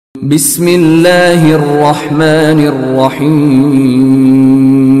بسم الله الرحمن الرحيم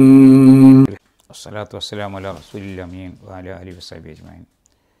والصلاة والسلام على رسول الأمين وعلى آله وصحبه أجمعين.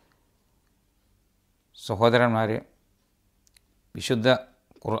 സഹോദരന്മാരെ, വിശുദ്ധ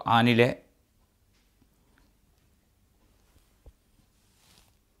ഖുർആനിലെ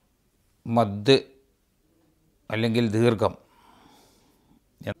മദ് അല്ലെങ്കിൽ ദീർഘം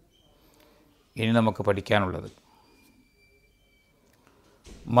ഇനി നമുക്ക് പഠിക്കാനുള്ളത്.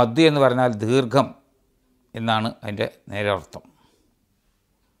 മദ് എന്ന് പറഞ്ഞാൽ ദീർഘം എന്നാണ് അതിൻ്റെ നേരെ അർത്ഥം.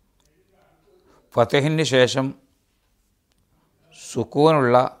 ഫതഹിന് ശേഷം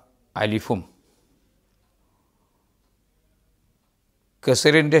സുക്കൂനുള്ള അലിഫും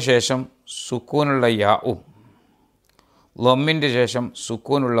കസറിൻ്റെ ശേഷം സുക്കൂനുള്ള യാവും ലമ്മിൻ്റെ ശേഷം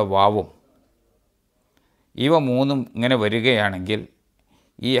സുക്കൂനുള്ള വാവും ഇവ മൂന്നും ഇങ്ങനെ വരികയാണെങ്കിൽ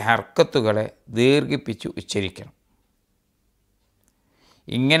ഈ ഹർക്കത്തുകളെ ദീർഘിപ്പിച്ച് ഉച്ചരിക്കണം.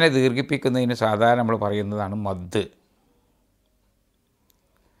 ഇങ്ങനെ ദീർഘിപ്പിക്കുന്നതിന് സാധാരണ നമ്മൾ പറയുന്നതാണ് മദ്.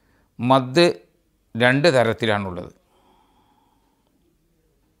 മദ് രണ്ട് തരത്തിലാണുള്ളത്.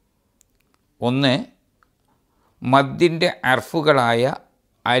 ഒന്ന്, മദ്ദിൻ്റെ അർഫുകളായ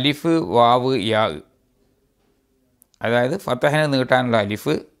അലിഫ്, വാവ്, യാ, അതായത് ഫതഹിനെ നീട്ടാനുള്ള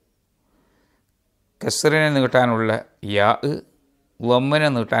അലിഫ്, കസ്റിനെ നീട്ടാനുള്ള യാ, ലമ്മിനെ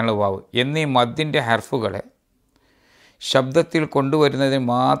നീട്ടാനുള്ള വാവ് എന്നീ മദ്ദിൻ്റെ ഹർഫുകളെ ശബ്ദത്തിൽ കൊണ്ടുവരുന്നതിന്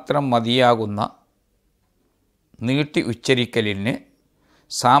മാത്രം മതിയാകുന്ന നീട്ടി ഉച്ചരിക്കലിന്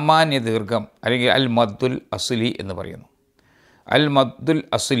സാമാന്യ ദീർഘം അല്ലെങ്കിൽ അൽ മദ്ദുൽ അസ്ലി എന്ന് പറയുന്നു. അൽ മദ്ദുൽ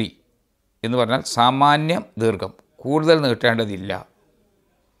അസ്ലി എന്ന് പറഞ്ഞാൽ സാമാന്യ ദീർഘം, കൂടുതൽ നീട്ടേണ്ടതില്ല.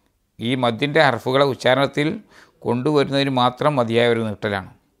 ഈ മദ്ദിൻ്റെ ഹർഫുകളെ ഉച്ചാരണത്തിൽ കൊണ്ടുവരുന്നതിന് മാത്രം മതിയായ ഒരു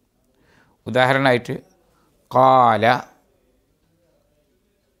നീട്ടലാണ്. ഉദാഹരണമായിട്ട് ഖാല,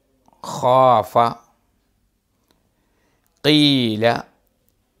 ഖാഫ, ഖീല,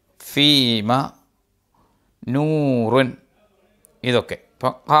 ഫീമ, നൂറുൻ, ഇതൊക്കെ.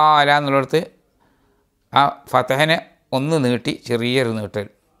 ഇപ്പം ഖാല എന്നുള്ളിടത്ത് ആ ഫതഹിനെ ഒന്ന് നീട്ടി ചെറിയൊരു നീട്ടൽ.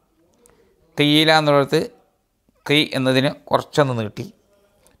 ഖീല എന്നുള്ളിടത്ത് ഖീ എന്നതിനെ കുറച്ചൊന്ന് നീട്ടി.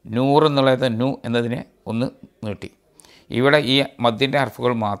 നൂറ് എന്നുള്ളത് നു എന്നതിനെ ഒന്ന് നീട്ടി. ഇവിടെ ഈ മദ്ദിൻ്റെ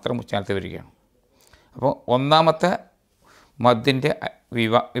ഹർഫുകൾ മാത്രം ഉച്ചാരണത്തിൽ വരികയാണ്. അപ്പോൾ ഒന്നാമത്തെ മദ്ദിൻ്റെ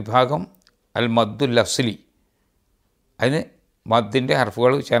വിഭാഗം അൽ മദ്ദുൽ അസ്ലി, അതിന് മദ്ദിൻ്റെ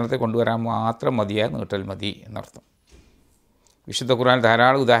ഹർഫുകൾ ഉച്ചാരണത്തിൽ കൊണ്ടുവരാൻ മാത്രം മതിയായ നീട്ടൽ മതി എന്നർത്ഥം. വിശുദ്ധ ഖുർആനിൽ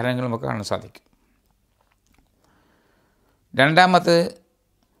ധാരാളം ഉദാഹരണങ്ങൾ നമുക്ക് കാണാൻ സാധിക്കും. രണ്ടാമത്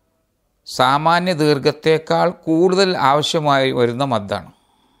സാമാന്യ ദീർഘത്തേക്കാൾ കൂടുതൽ ആവശ്യമായി വരുന്ന മദ്ദാണ്.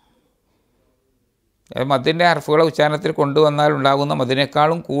 മദ്ദിൻ്റെ ഹർഫുകളെ ഉച്ചാരണത്തിൽ കൊണ്ടുവന്നാൽ ഉണ്ടാകുന്ന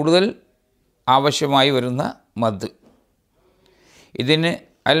മദ്ദിനേക്കാളും കൂടുതൽ ആവശ്യമായി വരുന്ന മദ്. ഇതിന്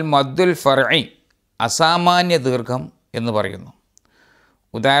അൽ മദ്ദുൽ ഫർഇ, അസാമാന്യ ദീർഘം എന്ന് പറയുന്നു.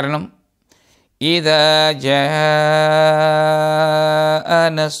 ഉദാഹരണം, ഇദാ ജാഅ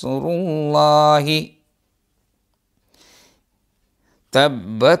നസ്റുല്ലാഹി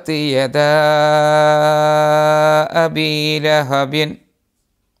തബ്ബത് യദാ അബീ ലഹബിൻ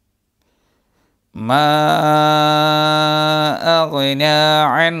മാ അഗ്നാ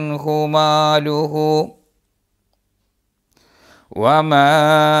അൻഹു മാലുഹു വമാ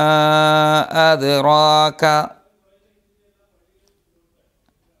അദ്റാക.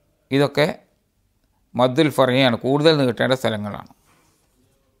 ഇതൊക്കെ മദ്ദുൽ ഫർഇയാണ്, കൂടുതൽ നീട്ടേണ്ട സ്ഥലങ്ങളാണ്.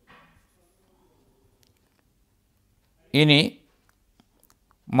 ഇനി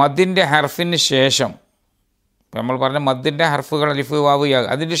മദ്ദിൻ്റെ ഹർഫിന് ശേഷം, നമ്മൾ പറഞ്ഞ മദ്ദിൻ്റെ ഹർഫുകൾ അലിഫ്, വാവ്, യാ,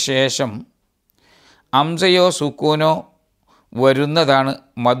 അതിന് ശേഷം അംസയോ സുക്കൂനോ വരുന്നതാണ്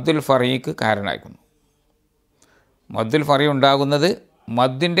മദ്ദുൽ ഫർഇക്ക് കാരണമായിരിക്കുന്നത്. മദ്ദുൽ ഫർഇ ഉണ്ടാകുന്നത്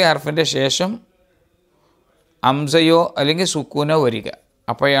മദ്ദിൻ്റെ ഹർഫിൻ്റെ ശേഷം അംസയോ അല്ലെങ്കിൽ സുക്കൂനോ വരിക,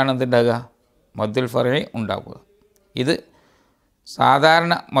 അപ്പോഴാണ് എന്തുണ്ടാകുക, മദ്ദുൽ ഫർഇ ഉണ്ടാകുക. ഇത്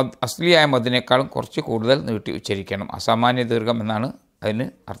സാധാരണ അസ്ലിയായ മദ്ദിനേക്കാളും കുറച്ച് കൂടുതൽ നീട്ടി ഉച്ചരിക്കണം. അസാമാന്യ ദീർഘം എന്നാണ് അതിന്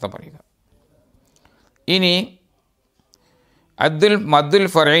അർത്ഥം പറയുക. ഇനി മദ്ദുൽ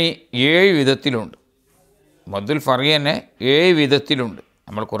ഫർഇ 7 വിധത്തിലുണ്ട്. മദ്ദുൽ ഫർഇ തന്നെ 7 വിധത്തിലുണ്ട്.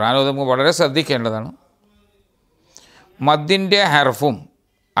 നമ്മൾ ഖുർആൻ ഓതുമ്പോൾ വളരെ ശ്രദ്ധിക്കേണ്ടതാണ്. മദ്ദിൻ്റെ ഹർഫും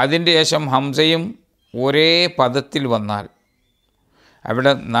അതിൻ്റെ ശേഷം ഹംസയും ഒരേ പദത്തിൽ വന്നാൽ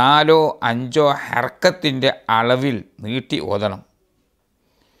അവിടെ 4 or 5 ഹർക്കത്തിൻ്റെ അളവിൽ നീട്ടി ഓതണം.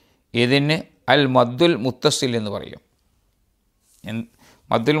 ഇതിന് അൽ മദ്ദുൽ മുത്തസിൽ എന്ന് പറയും.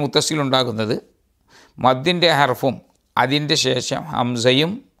 മദ്ദുൽ മുത്തസിൽ ഉണ്ടാകുന്നത് മദ്ദിൻ്റെ ഹർഫും അതിൻ്റെ ശേഷം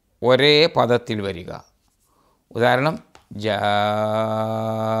ഹംസയും ഒരേ പദത്തിൽ വരിക. ഉദാഹരണം, ജാഅ,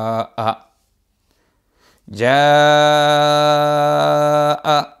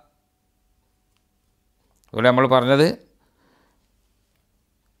 ഇവിടെ നമ്മൾ പറഞ്ഞത്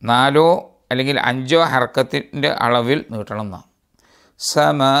 4 അല്ലെങ്കിൽ 5 ഹർക്കത്തിൻ്റെ അളവിൽ നീട്ടണം എന്നാണ്.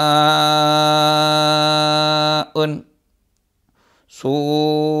 സമാഉൻ സൂഅൻ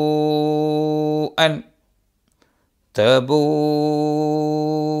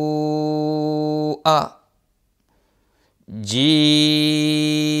തബൂഅ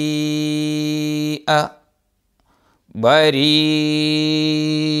ജീഅ ബരീഉൻ.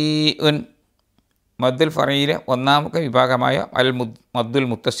 മദ്ദുൽ ഫറയിലെ ഒന്നാമത്തെ വിഭാഗമായ മദ്ദുൽ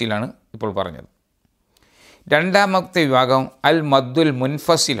മുത്തസിലാണ് ഇപ്പോൾ പറഞ്ഞത്. രണ്ടാമത്തെ വിഭാഗം അൽ മദ്ദുൽ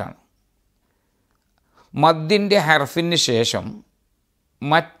മുൻഫസിലാണ്. മദ്ദിൻ്റെ ഹർഫിന് ശേഷം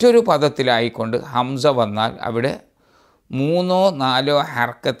മറ്റൊരു പദത്തിലായിക്കൊണ്ട് ഹംസ വന്നാൽ അവിടെ 3-4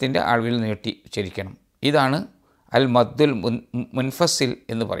 ഹർക്കത്തിൻ്റെ അളവിൽ നീട്ടി ഉച്ചരിക്കണം. ഇതാണ് അൽ മദ്ദുൽ മുൻഫസിൽ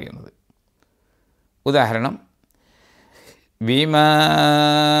എന്ന് പറയുന്നത്. ഉദാഹരണം, ബിമാ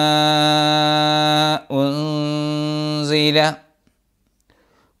ഉൻസില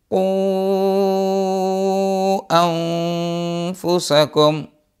ഖൂ അൻഫുസകും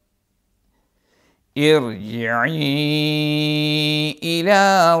ഇർജിഇ ഇലാ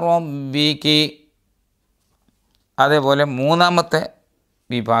റബ്ബികി. അതേപോലെ മൂന്നാമത്തെ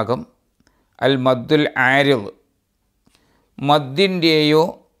വിഭാഗം അൽ മദ്ദുൽ ആരിദ്. മദ്ദിൻ്റെയോ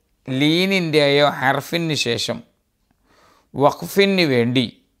ലീനിൻ്റെയോ ഹർഫിന് ശേഷം വഖഫിന് വേണ്ടി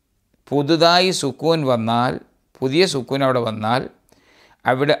പുതുതായി സുക്കൂൻ വന്നാൽ, പുതിയ സുക്കൂൻ അവിടെ വന്നാൽ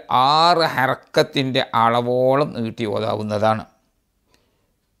അവിടെ 6 ഹർക്കത്തിൻ്റെ അളവോളം നീട്ടി ഓതാവുന്നതാണ്.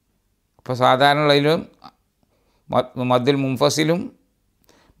 അപ്പോൾ സാധാരണയിലും മദ്ദുൽ മുൻഫസിലും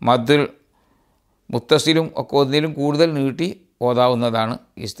മദ്ദുൽ മുത്തസിലും ഒക്കെ ഒന്നിലും കൂടുതൽ നീട്ടി ഓതാവുന്നതാണ്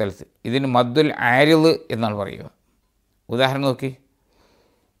ഈ സ്ഥലത്ത്. ഇതിന് മദ്ദുൽ ആരിദ് എന്നാണ് പറയുക. ഉദാഹരണം നോക്കി,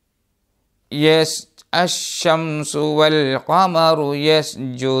 യസ് അശ്ശംസു വൽ ഖമറു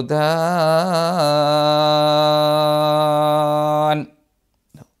യസ്ജുദാൻ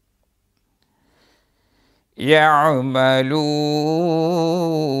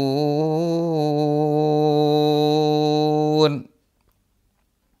യഅമലൂൻ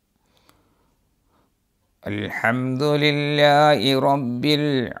അൽഹംദുലില്ലാഹി റബ്ബിൽ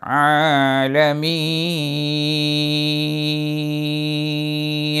ആലമീൻ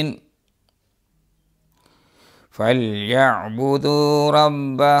ഫൽയഅ്ബുദൂ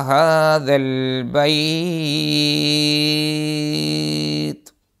റബ്ബ ഹാദൽ ബൈത്ത്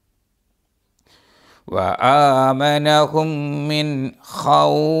വആമനഹും മിൻ ഖൗഫ്.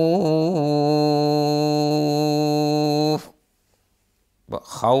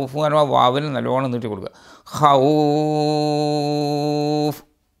 ഖൗഫ് എന്ന് പറഞ്ഞാൽ വാവിന് നല്ലോണം നീട്ടി കൊടുക്കുക. ഖൗഫ്.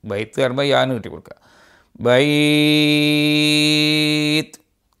 ബൈത്ത് പറയുമ്പോൾ യാ നീട്ടി കൊടുക്കുക. ബൈത്ത്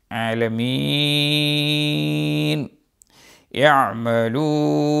ആലമീൻ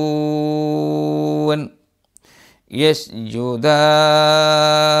യഅമലൂൻ യസ്ജുദാൻ.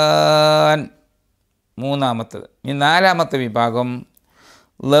 മൂന്നാമത്തത്. ഇനി നാലാമത്തെ വിഭാഗം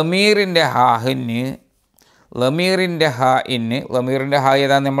ലമീറിൻ്റെ ഹാഇന്. ലമീറിൻ്റെ ഹാ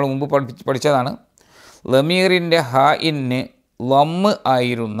ഏതാന്ന് നമ്മൾ മുമ്പ് പഠിച്ചതാണ്. ലമീറിൻ്റെ ഹാഇന് ലമ്മ്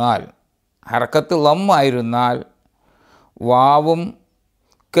ആയിരുന്നാൽ, ഹർക്കത്ത് ലമ്മ് ആയിരുന്നാൽ, വാവും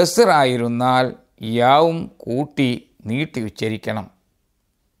കസ്റായിരുന്നാൽ യാവും കൂട്ടി നീട്ടി ഉച്ചരിക്കണം.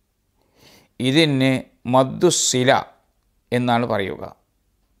 ഇതിന് മദ്ദുസ്സില എന്നാണ് പറയുക.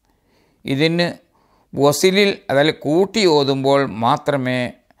 ഇതിന് വസിലിൽ, അതായത് കൂട്ടി ഓതുമ്പോൾ മാത്രമേ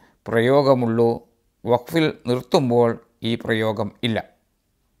പ്രയോഗമുള്ളൂ. വഖഫിൽ നിർത്തുമ്പോൾ ഈ പ്രയോഗം ഇല്ല.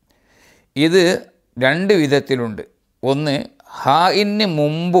 ഇത് 2 വിധത്തിലുണ്ട്. ഒന്ന്, ഹാഇന്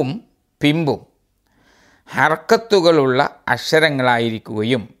മുമ്പും പിമ്പും ഹർക്കത്തുകളുള്ള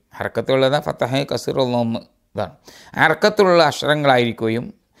അക്ഷരങ്ങളായിരിക്കുകയും, ഹർക്കത്തുള്ളത് ഫതഹ കസ്ർ ലം ഇതാണ്, ഹർക്കത്തുള്ള അക്ഷരങ്ങളായിരിക്കുകയും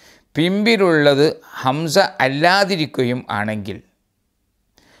പിമ്പിലുള്ളത് ഹംസ അല്ലാതിരിക്കുകയും ആണെങ്കിൽ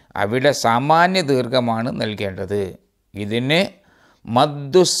അവിടെ സാമാന്യ ദീർഘമാണ് നൽകേണ്ടത്. ഇതിന്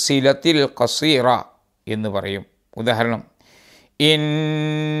മദ്ദുസ്സിലത്തിൽ ഖസീറ എന്ന് പറയും. ഉദാഹരണം,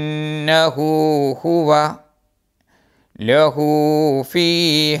 ഇന്നഹു ഹുവ ലഹു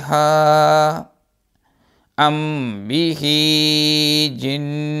ഫീഹാ അം ബിഹി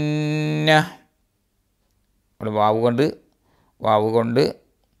ജിന്ന. അവിടെ വാവ് കൊണ്ട് യാവ്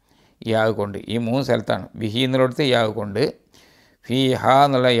കൊണ്ട്, ഈ 3 സ്ഥലത്താണ്. ബിഹി എന്നുള്ളിടത്ത് യാവ് കൊണ്ട്, ഫീഹ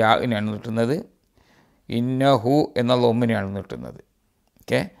എന്നുള്ള യാവിനാണ് നീട്ടുന്നത്, ഇന്നഹു എന്നുള്ള ഒമ്മിനെയാണ് നീട്ടുന്നത്.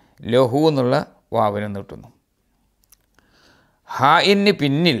 ഓക്കെ, ലഹു എന്നുള്ള വാവിനെ നീട്ടുന്നു. ഹാഇന്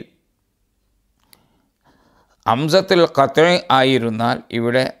പിന്നിൽ ഹംസത്തുൽ ഖത്അ ആയിരുന്നാൽ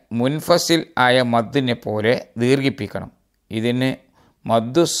ഇവിടെ മുൻഫസിൽ ആയ മദ്ദിനെ പോലെ ദീർഘിപ്പിക്കണം. ഇതിന്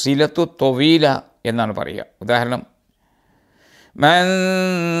മദ്ദു സിലത്തു തൊവീല എന്നാണ് പറയുക. ഉദാഹരണം, മൻ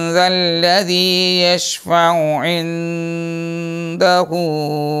ദല്ലദീ യശ്ഫഉ ഇൻദഹു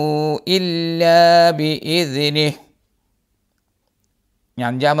ഇല്ലാ ബിഇദ്നിഹി.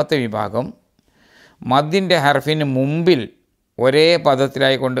 അഞ്ചാമത്തെ വിഭാഗം മദ്ദിൻ്റെ ഹർഫിന് മുമ്പിൽ ഒരേ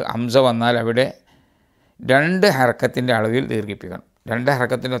പദത്തിലായിക്കൊണ്ട് ഹംസ വന്നാൽ അവിടെ 2 ഹർക്കത്തിൻ്റെ അളവിൽ ദീർഘിപ്പിക്കണം. 2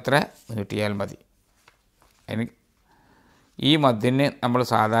 ഹർക്കത്തിൻ്റെ അത്ര നീട്ടിയാൽ മതി. ഈ മദ്ദിന് നമ്മൾ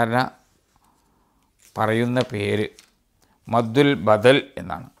സാധാരണ പറയുന്ന പേര് മദ്ദുൽ ബദൽ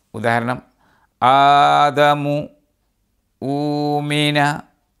എന്നാണ്. ഉദാഹരണം ആദമു ഊമിന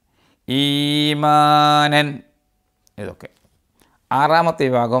ഈമാനൻ, ഇതൊക്കെ. 6ാമത്തെ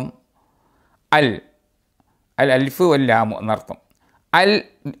വിഭാഗം അൽ അൽഫ് വല്ലാമു എന്നർത്ഥം.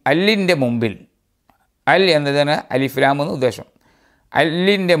 അല്ലിൻ്റെ മുമ്പിൽ, അൽ എന്നതിന് അലിഫ് ലാം എന്ന് ഉദ്ദേശം.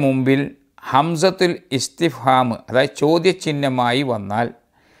 അല്ലിൻ്റെ മുമ്പിൽ ഹംസത്തുൽ ഇസ്തിഫ്ഹാം അതായത് ചോദ്യചിഹ്നമായി വന്നാൽ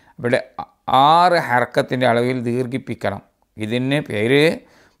ഇവിടെ 6 ഹർക്കത്തിൻ്റെ അളവിൽ ദീർഘിപ്പിക്കണം. ഇതിന് പേര്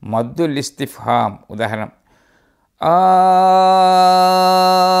മദ്ദുൽ ഇസ്തിഫ്ഹാം. ഉദാഹരണം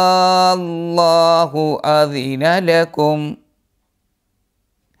അല്ലാഹു അദിന ലക്കും,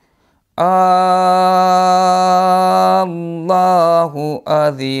 അല്ലാഹു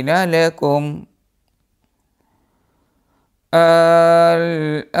അദിന ലക്കും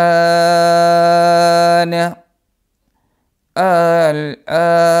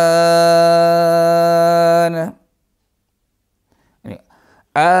الآن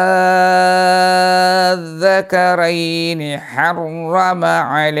الذكرين حرم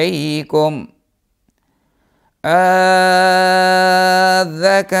عليكم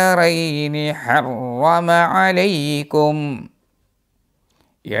الذكرين حرم عليكم.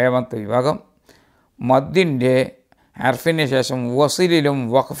 7ാമത്തെ വിഭാഗം മദ്ദിൻ്റെ ഹർഫിന് ശേഷം വസിലിലും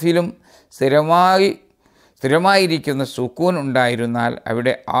വഖഫിലും സ്ഥിരമായിരിക്കുന്ന സുക്കൂൻ ഉണ്ടായിരുന്നാൽ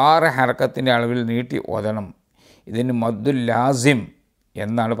അവിടെ 6 ഹർക്കത്തിൻ്റെ അളവിൽ നീട്ടി ഓതണം. ഇതിന് മദ്ദുൽ ലാസിം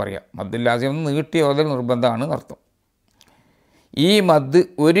എന്നാണ് പറയുക. മദ്ദുൽ ലാസിം എന്ന് നീട്ടി ഓതൽ നിർബന്ധമാണ് അർത്ഥം. ഈ മദ്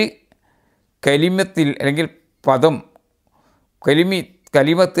ഒരു കലിമത്തിൽ അല്ലെങ്കിൽ പദം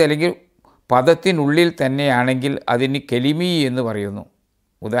കലിമത്ത് അല്ലെങ്കിൽ പദത്തിനുള്ളിൽ തന്നെയാണെങ്കിൽ അതിന് കലിമി എന്ന് പറയുന്നു.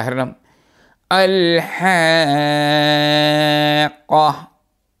 ഉദാഹരണം الحاقة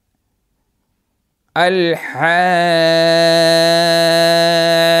الحاقة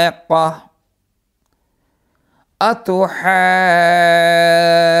أتحاجوني.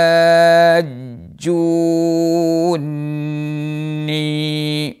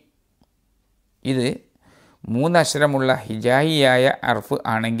 ഇത് 3 അക്ഷരമുള്ള ഹിജായിയായ ഹർഫ്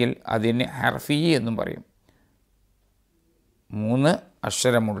ആണെങ്കിൽ അതിന് ഹർഫി എന്നും പറയും. 3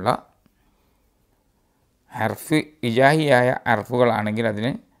 അക്ഷരമുള്ള ഹർഫ് ഇജാഹിയായ ഹർഫുകളാണെങ്കിൽ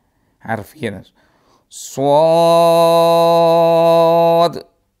അതിന് ഹർഫി എന്ന്. സ്വാദ്,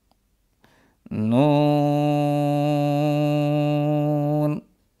 നൂൻ,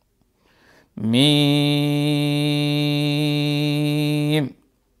 മീം.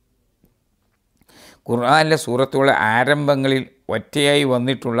 ഖുർആനിലെ സൂറത്തുകളുടെ ആരംഭങ്ങളിൽ ഒറ്റയായി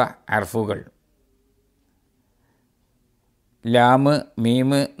വന്നിട്ടുള്ള ഹർഫുകൾ ലാമ്,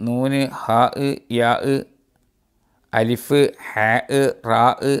 മീമ്, നൂന്, ഹാ, യാ, അലിഫ്, ഹാ, റാ,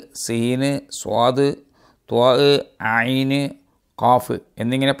 സീന്, സ്വാദ്, ത്വാ, ഐന്, ഖാഫ്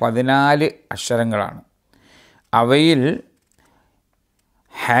എന്നിങ്ങനെ 14 അക്ഷരങ്ങളാണ്. അവയിൽ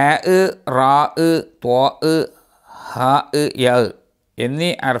ഹാ, റാ, ത്വാ, ഹാ, യാ എന്നീ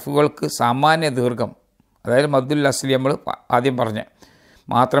ഹർഫുകൾക്ക് സാമാന്യ ദീർഘം അതായത് മദ്ദുൽ അസ്ലി നമ്മൾ ആദ്യം പറഞ്ഞ്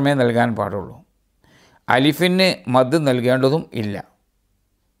മാത്രമേ നൽകാൻ പാടുള്ളൂ. അലിഫിന് മദ് നൽകേണ്ടതും ഇല്ല.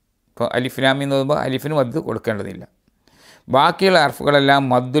 ഇപ്പോൾ അലിഫ് ലാം എന്ന് പറയുമ്പോൾ അലിഫിന് മദ് കൊടുക്കേണ്ടതില്ല. ബാക്കിയുള്ള ഹർഫുകളെല്ലാം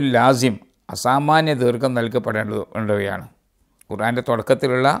മദ്ദുൽ ലാസിം അസാമാന്യ ദീർഘം നൽകപ്പെടേണ്ടവയാണ്. ഖുർആൻ്റെ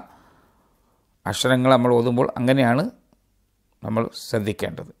തുടക്കത്തിലുള്ള അക്ഷരങ്ങൾ നമ്മൾ ഓതുമ്പോൾ അങ്ങനെയാണ് നമ്മൾ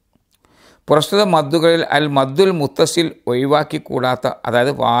ശ്രദ്ധിക്കേണ്ടത്. പ്രസ്തുത മദ്ദുകളിൽ അൽ മദ്ദുൽ മുത്തസിൽ ഒഴിവാക്കിക്കൂടാത്ത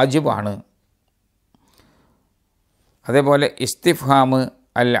അതായത് വാജിബാണ്. അതേപോലെ ഇസ്തിഫ്ഹാം,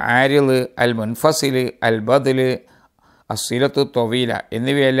 അൽ ആരിള്, അൽ മുൻഫസിൽ, അൽ ബദൽ, അസ്സിലത്തു തൊവീല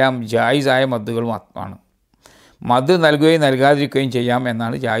എന്നിവയെല്ലാം ജായിസായ മദ്ദുകൾ മാത്രമാണ്. മദ് നൽകുകയും നൽകാതിരിക്കുകയും ചെയ്യാം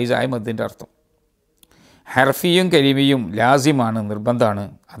എന്നാണ് ജായിസായ മദ്ദിൻ്റെ അർത്ഥം. ഹർഫിയും കലിമിയും ലാസിമാണ്, നിർബന്ധമാണ്,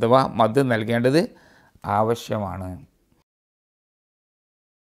 അഥവാ മദ് നൽകേണ്ടത് ആവശ്യമാണ്.